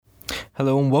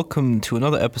Hello and welcome to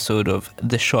another episode of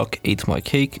The Shark Ate My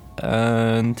Cake,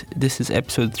 and this is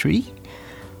episode 3.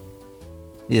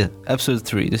 Yeah, episode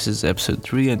 3. This is episode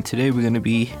 3, and today we're going to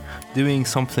be doing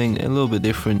something a little bit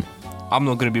different. I'm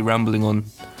not going to be rambling on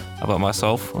about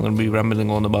myself. I'm going to be rambling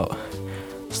on about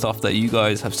stuff that you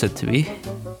guys have said to me.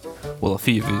 Well, a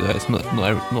few of you guys, not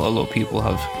a lot of people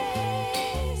have,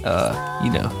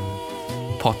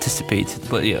 participated,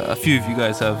 but yeah, a few of you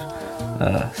guys have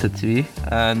said to me,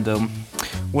 and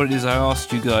what it is, I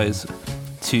asked you guys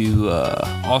to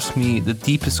ask me the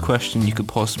deepest question you could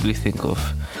possibly think of,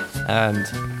 and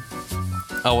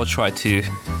I will try to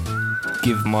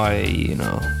give my,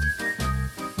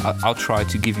 I'll try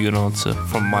to give you an answer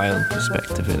from my own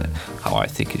perspective in it, how I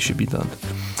think it should be done.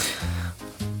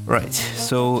 Right,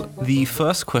 so the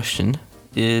first question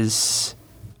is,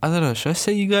 I don't know, should I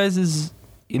say you guys is,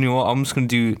 you know what, I'm just going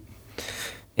to do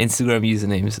Instagram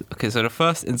usernames. Okay, so the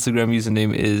first Instagram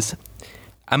username is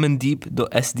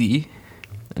amandeep.sd,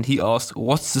 and he asked,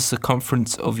 what's the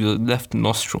circumference of your left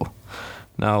nostril?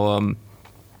 Now,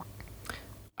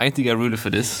 I need to get a ruler for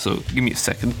this, so give me a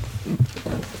second.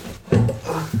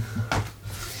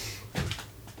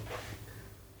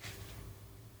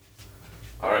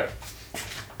 Alright.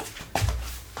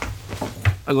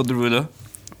 I got the ruler.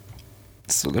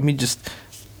 So let me just,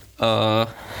 I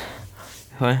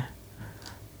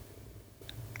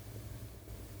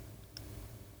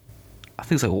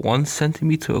think it's like 1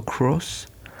 centimeter across.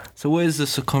 So where is the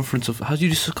circumference of, how do you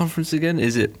do circumference again?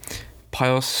 Is it pi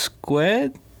r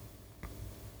squared?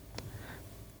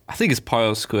 I think it's pi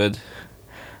r squared.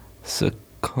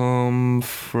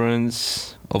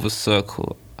 Circumference of a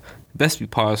circle. It best be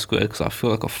pi r squared because I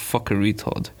feel like a fucking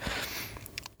retard.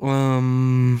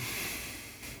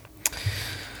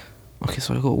 Okay,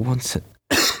 so I got 1 cent.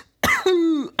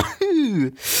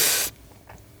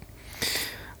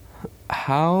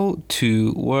 How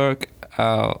to work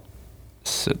out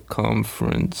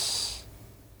circumference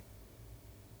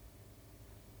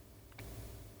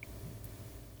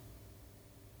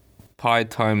pi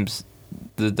times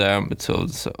the diameter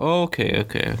of the okay.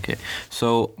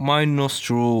 So my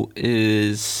nostril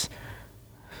is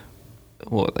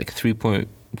what, like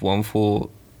 3.14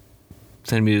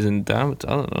 centimeters in diameter?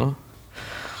 I don't know.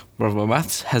 But my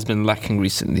maths has been lacking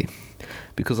recently,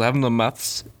 because I haven't done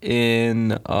maths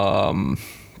in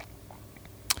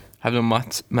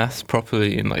maths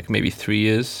properly in like maybe 3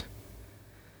 years.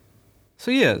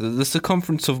 So yeah, the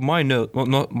circumference of my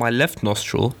not my left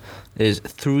nostril is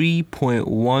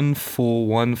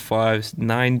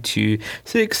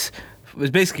 3.1415926. It's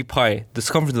basically pi. The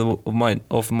circumference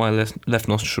of my left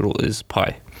nostril is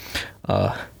pi.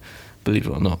 Believe it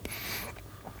or not.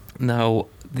 Now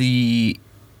the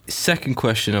second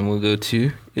question I'm going to go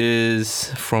to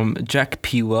is from Jack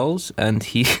P. Wells, and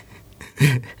he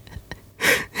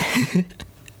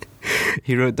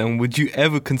he wrote down, would you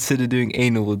ever consider doing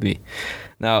anal with me?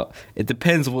 Now, it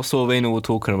depends what sort of anal we're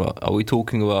talking about. Are we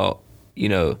talking about,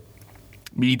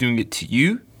 me doing it to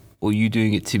you, or you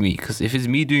doing it to me? Because if it's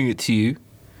me doing it to you,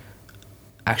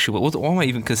 actually, what am I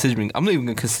even considering? I'm not even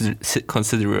going to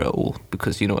consider it at all,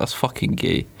 because, that's fucking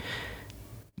gay.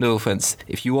 No offense.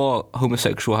 If you are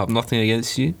homosexual, I have nothing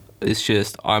against you. It's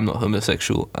just I'm not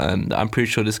homosexual, and I'm pretty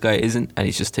sure this guy isn't, and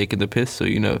he's just taking the piss. So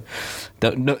no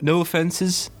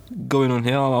offenses going on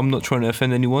here. I'm not trying to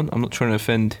offend anyone. I'm not trying to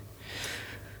offend.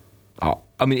 I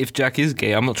mean, if Jack is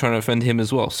gay, I'm not trying to offend him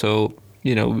as well. So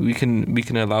we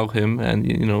can allow him,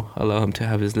 and allow him to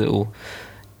have his little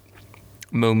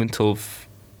moment of.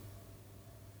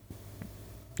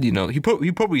 He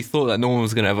probably thought that no one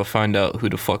was gonna ever find out who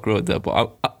the fuck wrote that,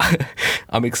 but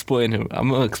I'm exploiting him.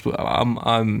 I'm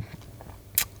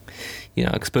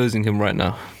exposing him right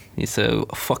now. So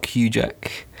fuck you,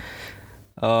 Jack.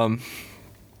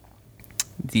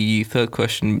 The third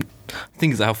question, the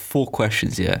thing is, I have 4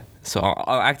 questions here, so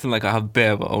I'm acting like I have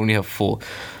bare, but I only have 4.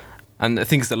 And I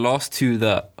think it's the last two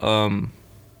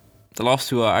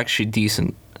are actually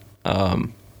decent.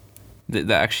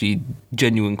 They're actually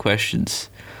genuine questions.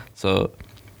 So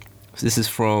this is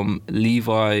from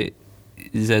Levi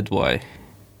ZY.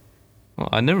 Oh,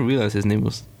 I never realized his name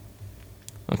was.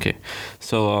 Okay,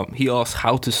 so he asked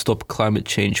how to stop climate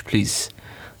change, please.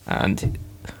 And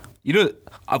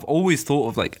I've always thought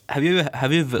of like, have you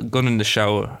ever gone in the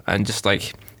shower and just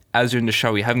like, as you're in the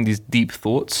shower, you're having these deep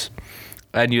thoughts,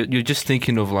 and you're just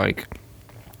thinking of like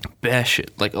bare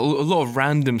shit, like a lot of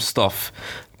random stuff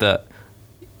that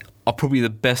are probably the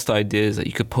best ideas that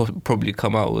you could probably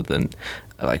come out with, and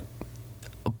like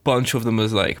a bunch of them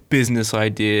as like business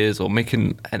ideas or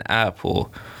making an app or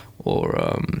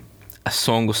a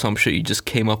song or some shit you just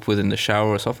came up with in the shower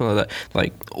or something like that.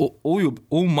 Like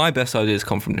all my best ideas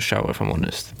come from the shower, if I'm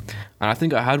honest. And I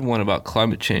think I had one about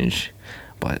climate change,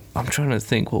 but I'm trying to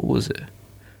think, what was it?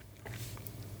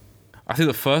 I think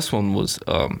the first one was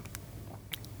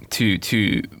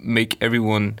to make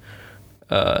everyone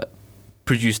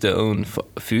produce their own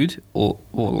food or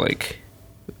like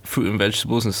fruit and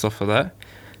vegetables and stuff like that,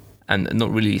 and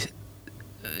not really.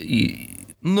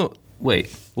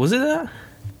 Wait, was it that?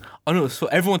 Oh no, so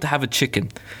everyone to have a chicken.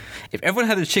 If everyone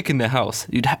had a chicken in their house,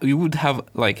 you would have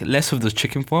like less of those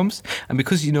chicken farms, and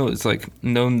because it's like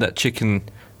known that chickens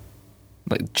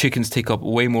take up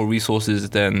way more resources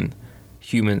than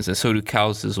humans, and so do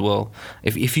cows as well.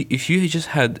 If you just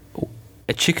had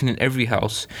a chicken in every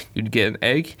house, you'd get an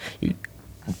egg.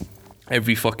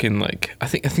 Every fucking like I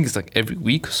think it's like every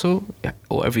week or so,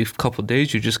 or every couple of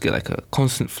days, you just get like a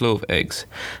constant flow of eggs,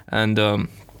 and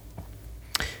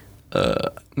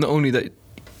not only that,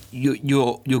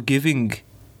 you're giving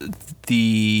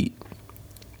the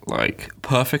like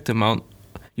perfect amount.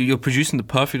 You're producing the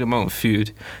perfect amount of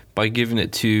food by giving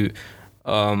it to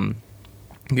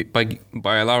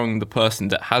by allowing the person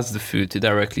that has the food to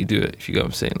directly do it, if you get what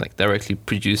I'm saying, like directly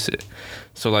produce it.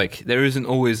 So like there isn't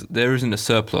a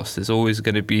surplus. There's always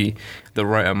going to be the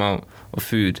right amount of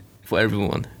food for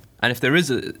everyone. And if there is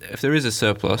a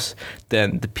surplus,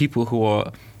 then the people who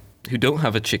don't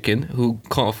have a chicken, who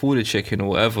can't afford a chicken or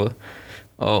whatever,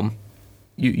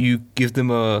 you give them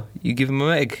an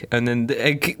egg, and then the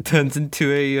egg turns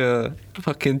into a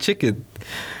fucking chicken.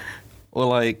 Or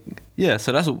like, yeah,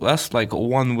 so that's like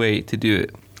one way to do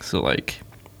it. So like,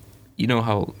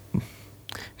 how,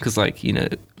 because like,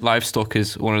 livestock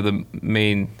is one of the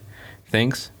main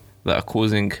things that are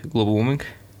causing global warming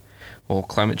or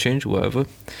climate change, or whatever.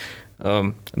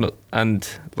 And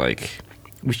like,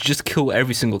 we should just kill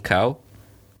every single cow,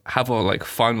 have our like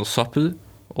final supper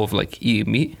of like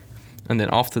eating meat, and then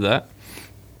after that,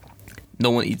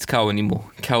 no one eats cow anymore.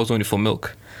 Cow's only for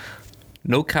milk.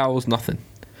 No cows, nothing.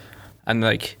 And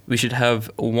like, we should have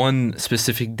one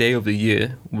specific day of the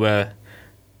year where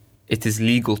it is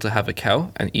legal to have a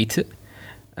cow and eat it,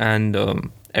 and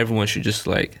everyone should just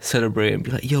like celebrate and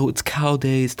be like, yo, it's cow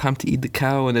day, it's time to eat the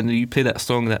cow. And then you play that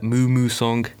song, that moo moo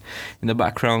song in the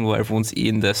background, where everyone's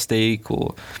eating their steak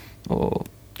or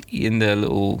eating their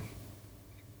little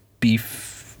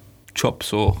beef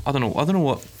chops, or I don't know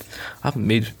what. I haven't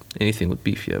made anything with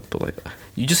beef yet, but like,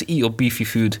 you just eat your beefy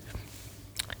food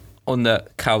on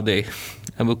that cow day,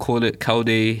 and we'll call it cow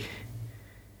day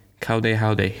how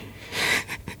day.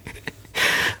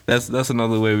 That's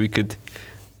another way we could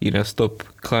stop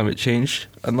climate change.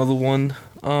 Another one,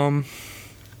 what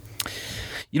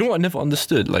I never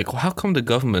understood, like, how come the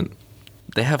government,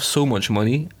 they have so much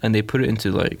money and they put it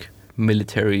into like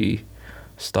military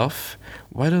stuff?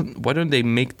 Why don't they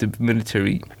make the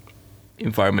military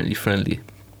environmentally friendly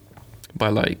by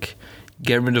like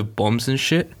getting rid of bombs and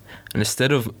shit, and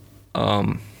instead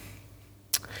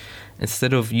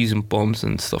of using bombs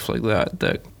and stuff like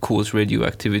that cause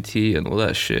radioactivity and all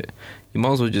that shit, you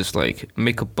might as well just like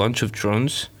make a bunch of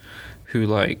drones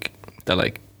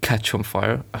that catch on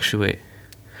fire. Actually, wait,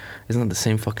 isn't that the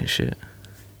same fucking shit?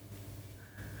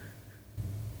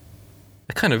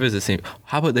 It kind of is the same.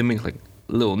 How about they make like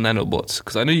little nanobots?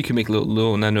 Because I know you can make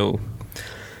little nano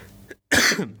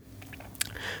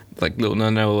like little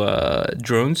nano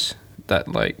drones that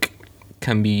like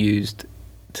can be used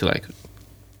to like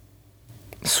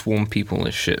swarm people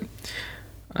and shit,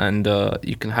 and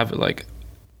you can have it like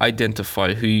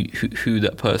identify who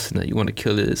that person that you want to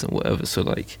kill is and whatever. So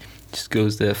like, just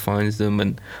goes there, finds them,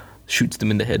 and shoots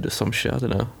them in the head or some shit. I don't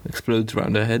know, explodes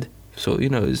around their head. So it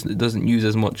doesn't use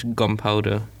as much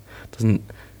gunpowder, doesn't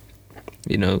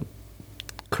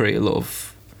create a lot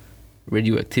of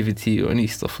radioactivity or any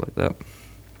stuff like that.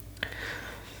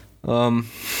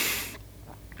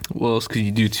 What else could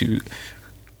you do to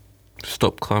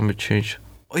stop climate change?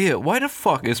 Oh yeah, why the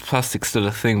fuck is plastic still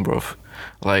a thing, bro?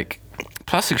 Like,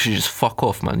 plastic should just fuck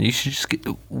off, man. You should just get...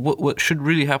 What should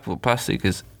really happen with plastic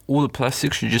is all the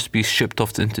plastic should just be shipped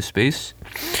off into space,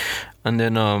 and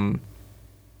then all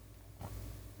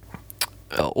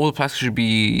the plastic should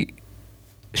be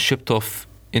shipped off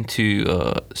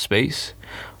into space,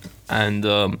 and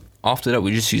after that,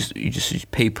 you just use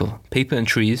paper and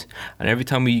trees, and every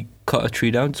time we cut a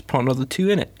tree down, just plant another 2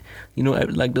 in it.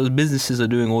 Like those businesses are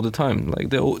doing all the time. Like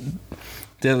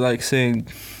they're like saying,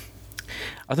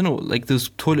 I don't know, like those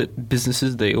toilet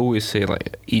businesses, they always say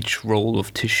like each roll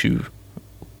of tissue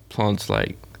plants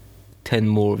like 10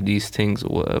 more of these things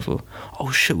or whatever.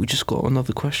 Oh shit, we just got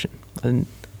another question. And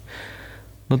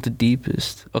not the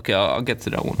deepest. Okay, I'll get to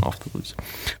that one afterwards.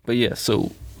 But yeah,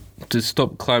 so to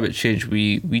stop climate change,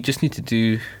 we just need to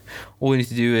do. All we need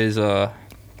to do is what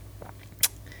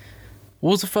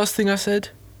was the first thing I said?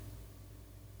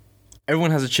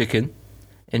 Everyone has a chicken,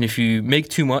 and if you make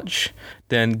too much,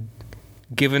 then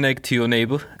give an egg to your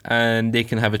neighbor, and they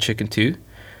can have a chicken too.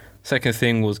 Second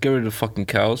thing was get rid of the fucking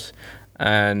cows,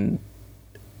 and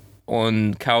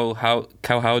on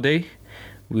cow day,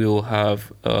 we'll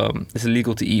have it's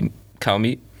illegal to eat cow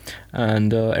meat,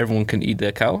 and everyone can eat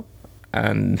their cow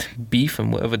and beef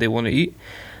and whatever they want to eat.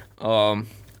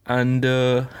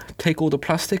 And take all the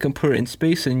plastic and put it in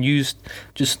space and use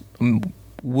just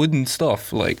wooden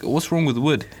stuff. Like, what's wrong with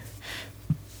wood?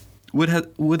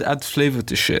 Wood adds flavor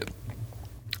to shit,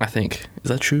 I think. Is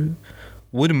that true?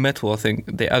 Wood and metal, I think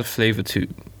they add flavor to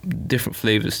different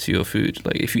flavors to your food.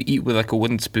 Like, if you eat with like a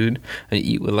wooden spoon and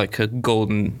you eat with like a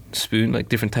golden spoon, like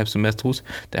different types of metals,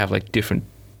 they have like different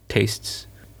tastes.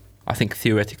 I think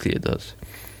theoretically it does.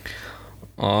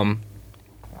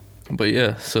 But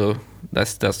yeah, so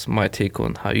that's my take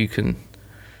on how you can,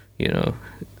 you know,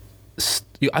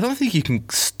 I don't think you can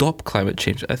stop climate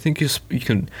change. I think you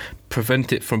can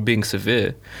prevent it from being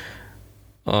severe,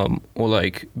 or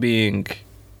like being,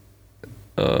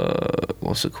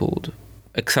 what's it called,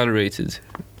 accelerated,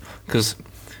 because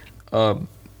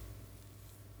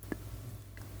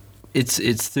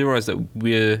it's theorized that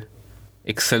we're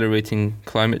accelerating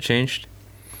climate change,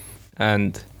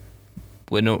 and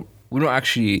we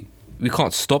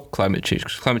can't stop climate change,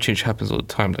 because climate change happens all the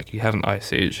time. Like, you have an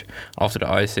ice age. After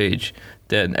the ice age,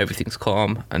 then everything's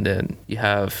calm, and then you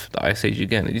have the ice age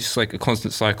again. It's just like a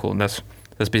constant cycle, and that's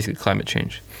basically climate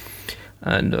change.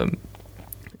 And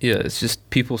yeah, it's just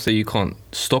people say you can't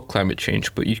stop climate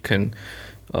change, but you can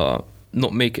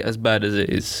not make it as bad as it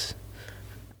is.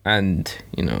 And,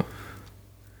 you know,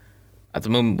 at the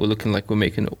moment we're looking like we're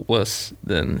making it worse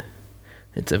than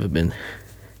it's ever been.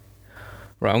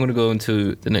 Right, I'm going to go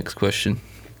into the next question,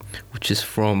 which is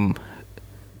from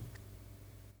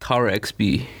Tara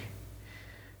XB.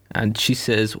 And she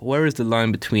says, where is the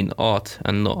line between art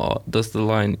and not art? Does the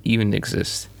line even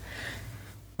exist?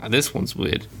 Now, this one's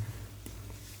weird.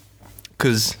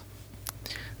 Because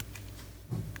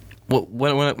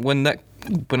when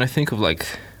I think of like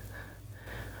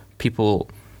people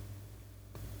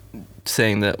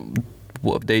saying that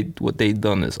what they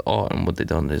done is art and what they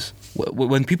done is,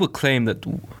 when people claim that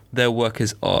their work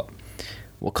is art,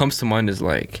 what comes to mind is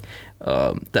like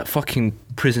that fucking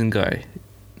prison guy,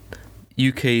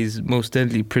 UK's most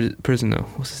deadly prisoner.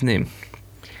 What's his name?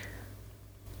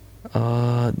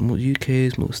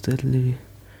 UK's most deadly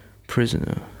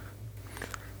prisoner.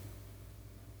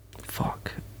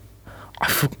 Fuck.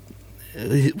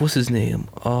 What's his name?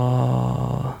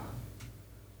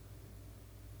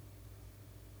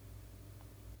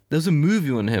 There's a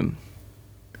movie on him.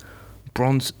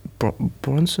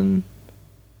 Bronson?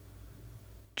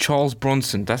 Charles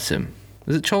Bronson, that's him.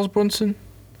 Is it Charles Bronson?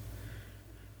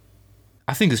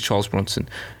 I think it's Charles Bronson.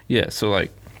 Yeah, so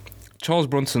like Charles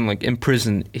Bronson, like in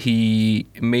prison, he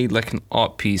made like an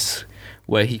art piece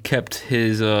where he kept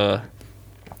his art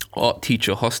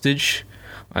teacher hostage.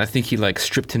 I think he like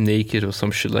stripped him naked or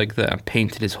some shit like that and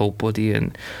painted his whole body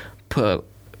and put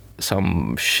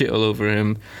some shit all over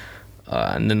him.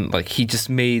 And then like he just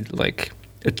made like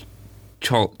a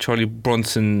Charlie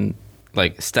Bronson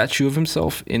like statue of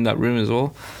himself in that room as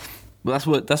well.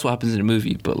 But that's what happens in the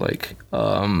movie. But like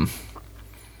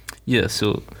yeah,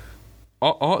 so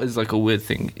art is like a weird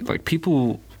thing. Like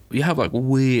people, you have like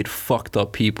weird fucked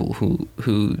up people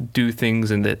who do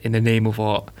things in the name of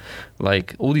art.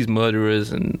 Like all these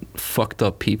murderers and fucked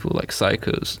up people, like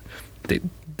psychos.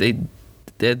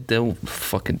 They're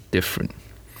fucking different.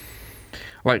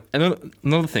 Like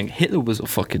another thing, Hitler was a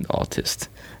fucking artist,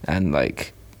 and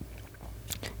like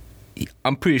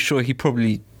I'm pretty sure he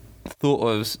probably thought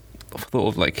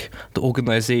of like the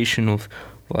organization of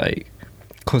like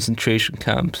concentration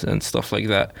camps and stuff like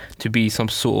that to be some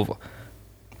sort of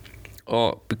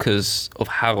art because of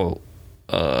how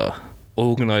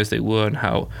organized they were and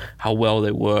how well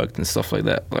they worked and stuff like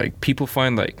that. Like people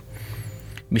find like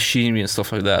machinery and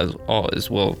stuff like that as art as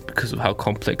well because of how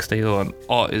complex they are, and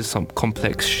art is some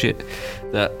complex shit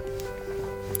that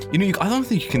I don't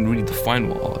think you can really define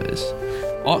what art is.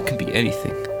 Art can be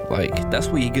anything. Like that's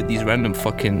where you get these random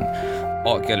fucking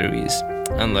art galleries,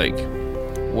 and like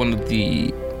one of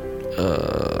the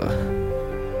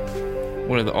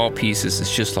art pieces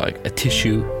is just like a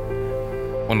tissue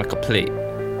on like a plate,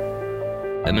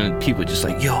 and then people are just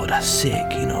like, yo, that's sick,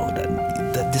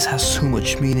 that this has so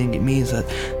much meaning. It means that,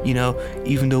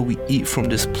 even though we eat from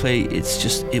this plate,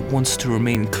 it wants to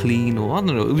remain clean, or I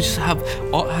don't know.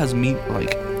 Art has meaning.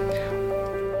 Like,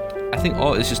 I think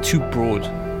art is just too broad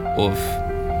of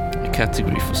a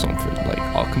category for something. Like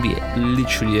art can be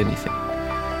literally anything.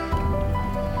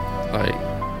 Like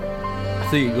I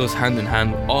think it goes hand in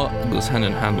hand. Art goes hand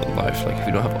in hand with life. Like if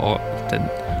you don't have art, then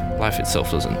life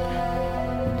itself doesn't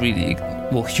really.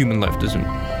 Well, human life doesn't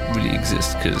really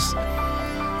exist because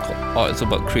art is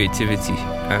about creativity,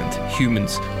 and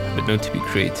humans have been known to be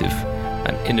creative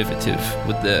and innovative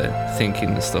with their thinking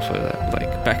and stuff like that.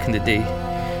 Like back in the day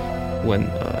when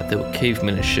they were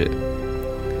cavemen and shit,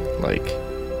 like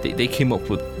they came up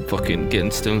with fucking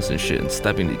getting stones and shit and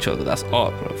stabbing each other. That's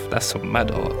art, bro. That's some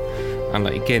mad art. And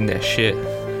like getting their shit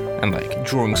and like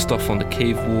drawing stuff on the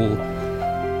cave wall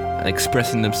and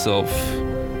expressing themselves,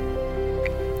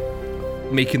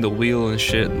 making the wheel and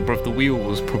shit. Bro, the wheel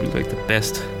was probably like the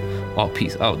best art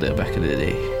piece out there back in the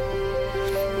day.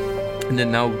 And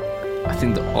then now I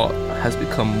think the art has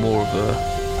become more of a,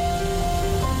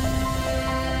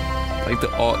 like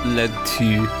the art led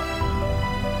to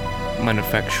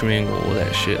manufacturing or all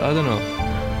that shit. I don't know.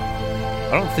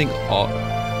 I don't think art,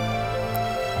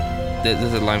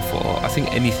 there's a line for art. I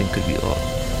think anything could be art,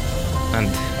 and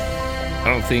I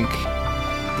don't think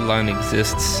the line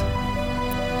exists,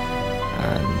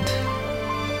 and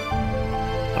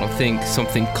I don't think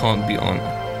something can't be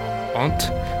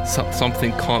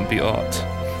something can't be art.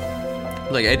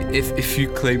 Like if you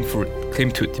claim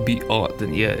to it to be art,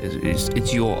 then yeah,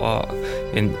 it's your art,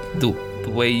 and the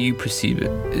way you perceive it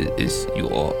is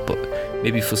your art. But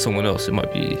maybe for someone else it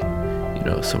might be, you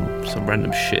know, some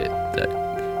random shit that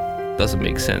doesn't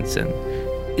make sense and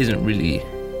isn't really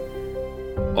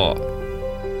art.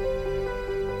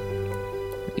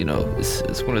 You know,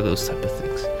 it's one of those type of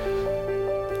things.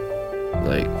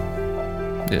 Like,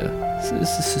 yeah,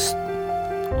 it's just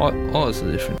art is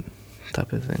a different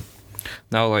type of thing.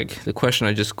 Now, like the question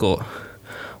I just got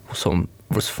was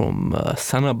from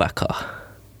Sana Baka,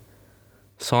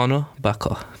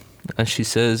 and she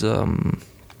says,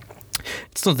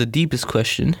 it's not the deepest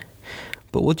question,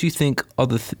 but what do you think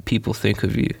other people think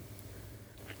of you?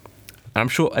 And I'm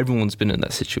sure everyone's been in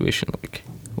that situation. Like,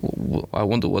 I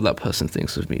wonder what that person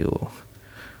thinks of me or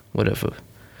whatever.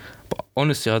 But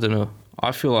honestly, I don't know.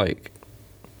 I feel like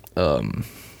I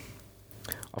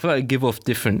give off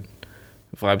different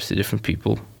vibes to different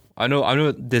people. I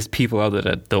know there's people out there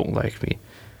that don't like me.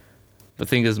 The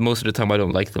thing is, most of the time I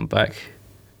don't like them back.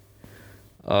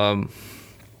 I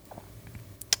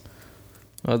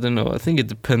don't know. I think it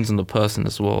depends on the person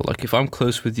as well. Like if I'm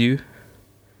close with you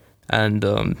and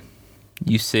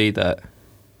you say that,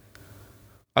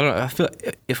 I don't know, I feel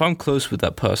like if I'm close with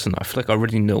that person, I feel like I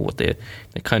already know what they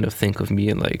kind of think of me,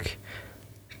 and like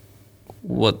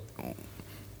what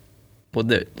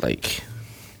they like,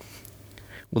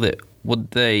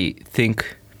 what they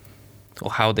think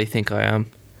or how they think I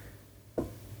am.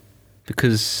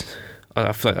 Because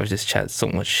I feel like I've just chatted so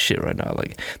much shit right now.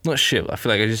 Like, not shit, I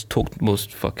feel like I just talked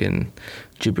most fucking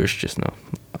gibberish just now.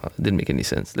 It didn't make any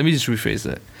sense. Let me just rephrase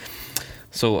that.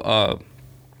 So,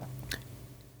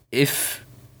 if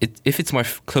it's my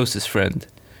closest friend,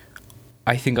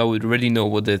 I think I would already know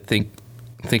what they're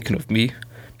thinking of me,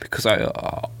 because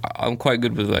I'm quite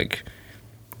good with like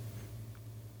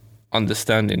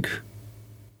understanding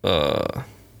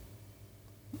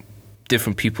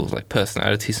different people's like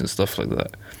personalities and stuff like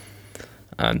that,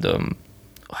 and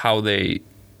how they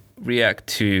react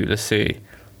to, let's say,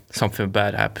 something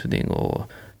bad happening, or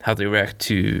how they react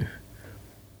to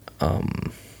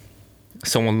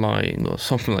someone lying or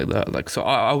something like that. Like, so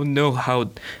I would know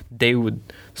how they would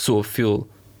sort of feel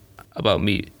about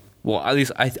me. Well, at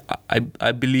least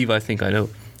I believe I think I know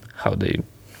how they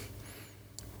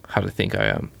think I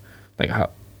am, like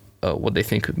how what they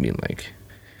think of me, like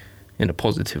in a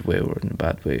positive way or in a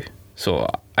bad way. So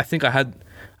I think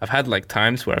I've had like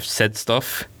times where I've said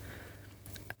stuff,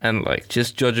 and like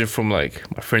just judging from like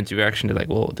my friend's reaction, they're like,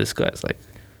 "Whoa, this guy's like,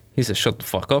 he said shut the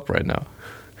fuck up right now."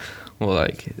 Well,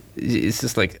 like it's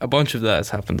just like a bunch of that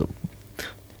has happened.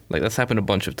 Like that's happened a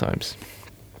bunch of times.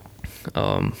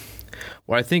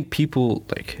 Where I think people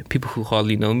who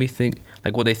hardly know me think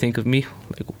like what they think of me.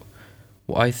 Like,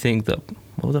 what I think that,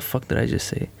 what the fuck did I just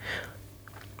say?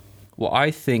 What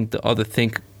I think the other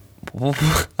think.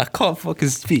 I can't fucking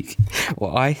speak.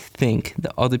 What I think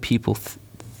that other people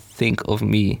think of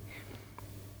me.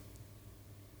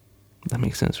 That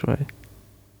makes sense, right?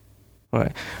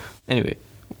 Right. Anyway,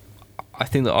 I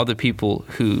think that other people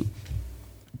who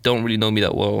don't really know me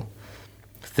that well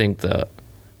think that,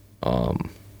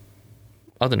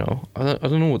 I don't know. I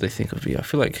don't know what they think of me. I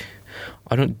feel like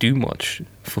I don't do much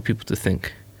for people to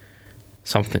think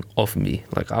something of me.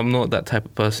 Like, I'm not that type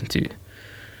of person to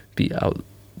be out,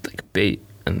 like, bait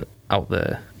and out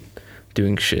there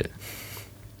doing shit.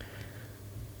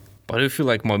 But I do feel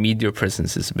like my media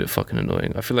presence is a bit fucking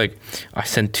annoying. I feel like I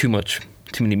send too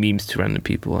many memes to random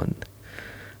people, and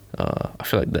I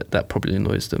feel like that probably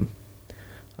annoys them.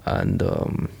 And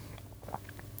I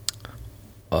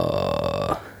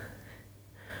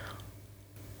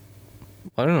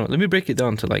don't know. Let me break it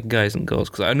down to like guys and girls,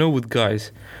 because I know with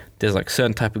guys, there's like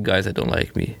certain type of guys that don't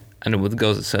like me, and then with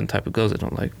girls, there's certain type of girls that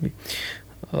don't like me.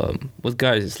 With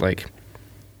guys, it's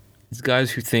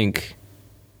guys who think.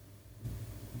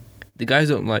 The guys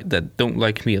don't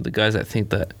like me are the guys that think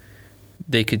that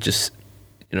they could just,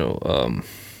 they're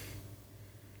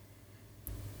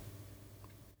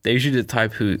usually the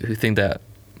type who think that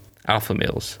alpha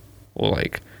males, or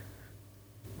like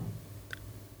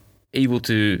able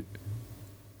to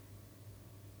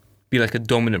be like a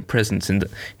dominant presence in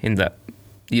that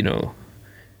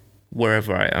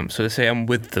wherever I am. So let's say I'm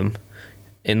with them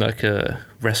in like a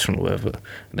restaurant or whatever,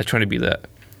 and they're trying to be that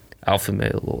alpha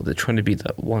male, or they're trying to be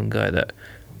that one guy that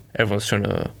everyone's trying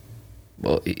to,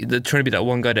 they're trying to be that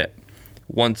one guy that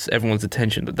wants everyone's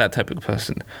attention, that type of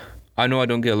person. I know I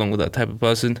don't get along with that type of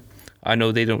person. I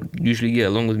know they don't usually get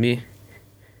along with me.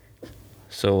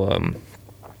 So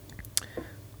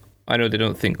I know they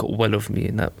don't think well of me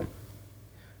in that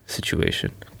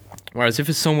situation. Whereas if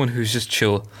it's someone who's just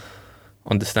chill,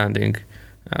 understanding,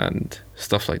 and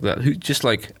stuff like that, who just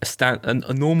like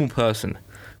a normal person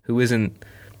who isn't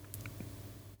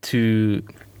too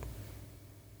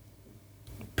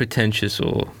pretentious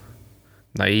or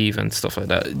naive and stuff like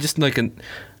that, just like a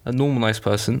normal nice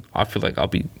person, I feel like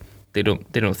they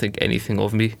don't think anything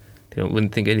of me. They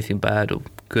wouldn't think anything bad or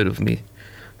good of me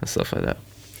and stuff like that.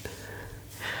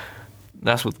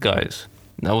 That's with guys.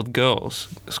 Now with girls,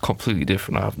 it's completely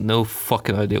different. I have no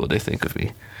fucking idea what they think of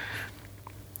me.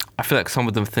 I feel like some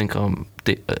of them think I'm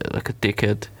like a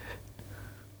dickhead,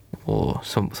 or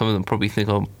some of them probably think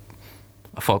I'm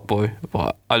a fuckboy,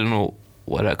 but I don't know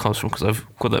where that comes from, because I've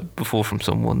got that before from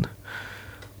someone.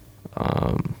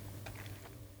 Some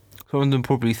of them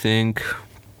probably think,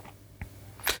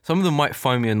 some of them might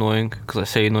find me annoying because I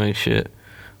say annoying shit,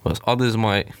 whereas others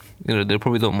might, they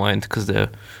probably don't mind because they're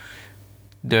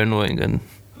annoying and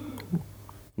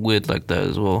weird like that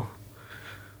as well.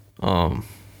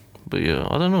 But yeah,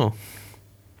 I don't know.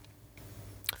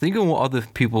 Thinking what other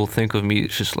people think of me,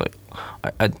 it's just like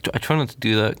I try not to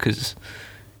do that, because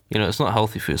it's not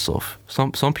healthy for yourself.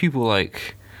 Some people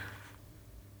like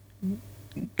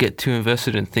get too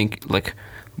invested in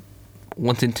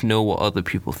wanting to know what other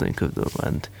people think of them,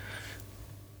 and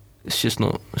it's just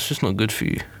not good for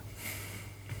you.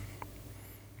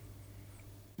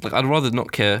 Like, I'd rather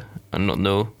not care and not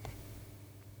know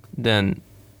than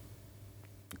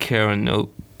care and know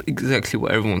exactly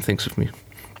what everyone thinks of me.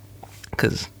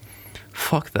 Because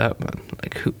fuck that, man.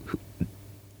 Like,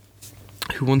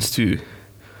 who wants to?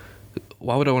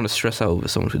 Why would I want to stress out over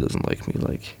someone who doesn't like me?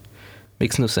 Like,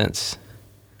 makes no sense.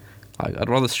 Like, I'd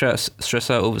rather stress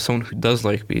out over someone who does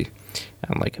like me,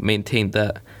 and like maintain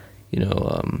that,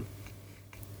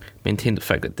 maintain the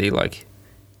fact that they like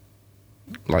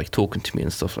talking to me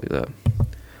and stuff like that.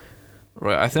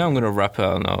 Right, I think I'm gonna wrap it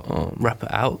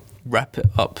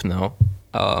up now.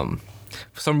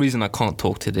 For some reason I can't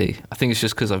talk today. I think it's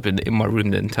just because I've been in my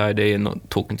room the entire day and not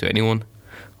talking to anyone,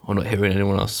 or not hearing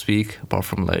anyone else speak, apart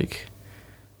from like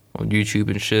on YouTube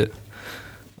and shit.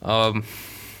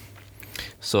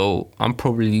 So I'm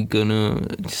probably gonna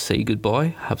just say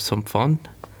goodbye, have some fun.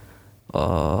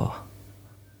 I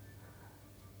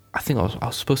think I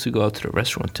was supposed to go out to the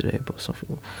restaurant today, but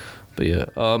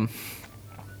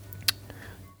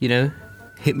yeah,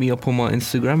 hit me up on my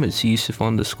Instagram. It's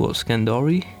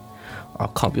Yusuf_Skandari. I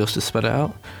can't be asked to spell it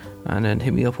out. And then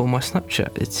hit me up on my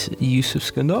Snapchat. It's Yusuf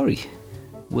Skandari,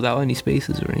 without any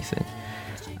spaces or anything.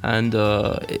 And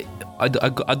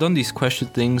I done these question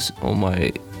things on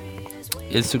my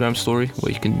Instagram story,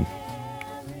 where you can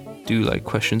do like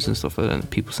questions and stuff like that, and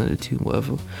people send it to you,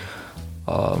 whatever.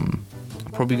 I'm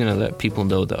probably gonna let people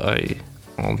know that I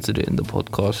answered it in the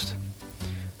podcast.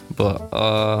 But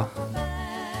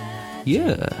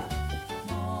yeah,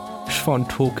 it's fun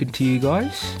talking to you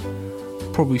guys.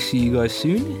 Probably see you guys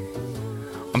soon.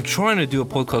 I'm trying to do a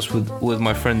podcast with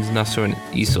my friends Nasser and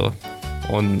Isa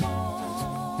on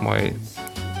my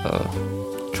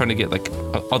trying to get like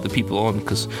other people on,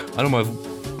 because I don't know if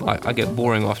I get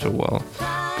boring after a while,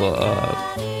 but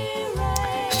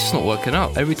it's just not working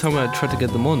out. Every time I try to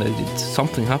get them on,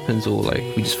 something happens, or like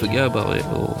we just forget about it,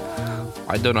 or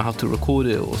I don't know how to record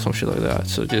it, or some shit like that.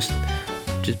 So just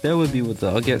bear with me with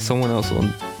that. I'll get someone else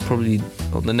on, probably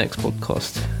on the next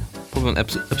podcast, probably on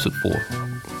episode 4.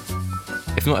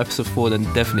 If not episode 4, then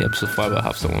definitely episode 5 I'll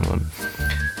have someone on.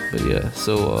 But yeah,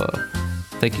 so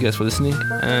thank you guys for listening,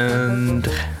 and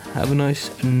have a nice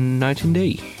night and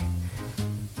day.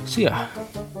 See ya.